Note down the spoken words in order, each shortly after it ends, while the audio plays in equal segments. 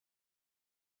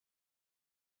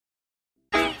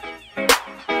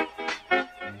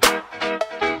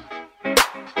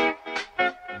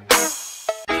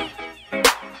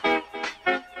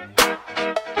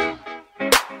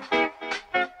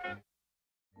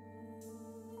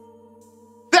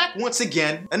back once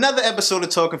again, another episode of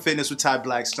Talking Fitness with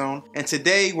Blackstone, and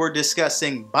today we're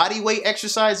discussing body weight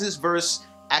exercises versus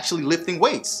actually lifting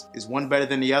weights. Is one better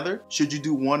than the other? Should you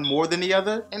do one more than the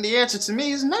other? And the answer to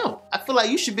me is no. I feel like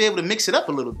you should be able to mix it up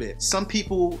a little bit. Some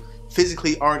people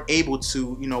physically aren't able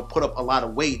to, put up a lot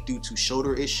of weight due to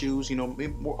shoulder issues,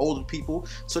 more older people,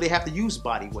 so they have to use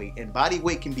body weight, and body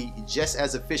weight can be just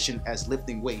as efficient as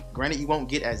lifting weight. Granted, you won't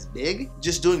get as big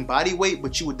just doing body weight,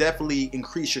 but you would definitely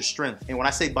increase your strength. And when I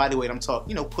say body weight, I'm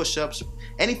talking, push-ups,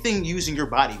 anything using your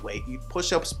body weight.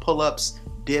 Push-ups, pull-ups,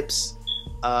 dips,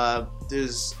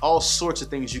 there's all sorts of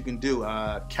things you can do.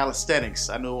 Calisthenics,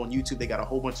 I know on YouTube they got a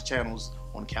whole bunch of channels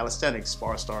on calisthenics,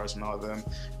 Spar Stars and all of them,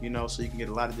 so you can get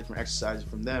a lot of different exercises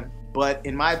from them. But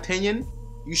in my opinion,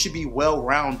 you should be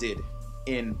well-rounded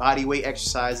in body weight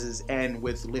exercises and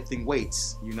with lifting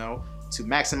weights, to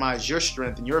maximize your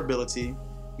strength and your ability.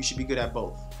 You should be good at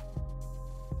both.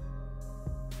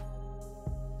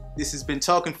 This has been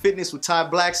Talking Fitness with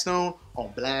Blackstone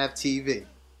on BlavTV.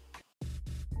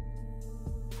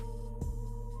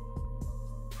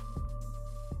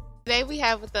 Today we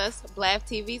have with us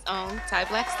BlavTV's own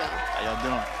Blackstone. How y'all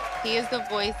doing? He is the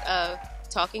voice of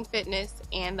Talking Fitness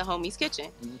and the Homie's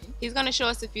Kitchen. He's going to show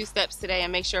us a few steps today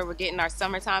and make sure we're getting our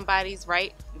summertime bodies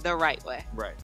right the right way. Right.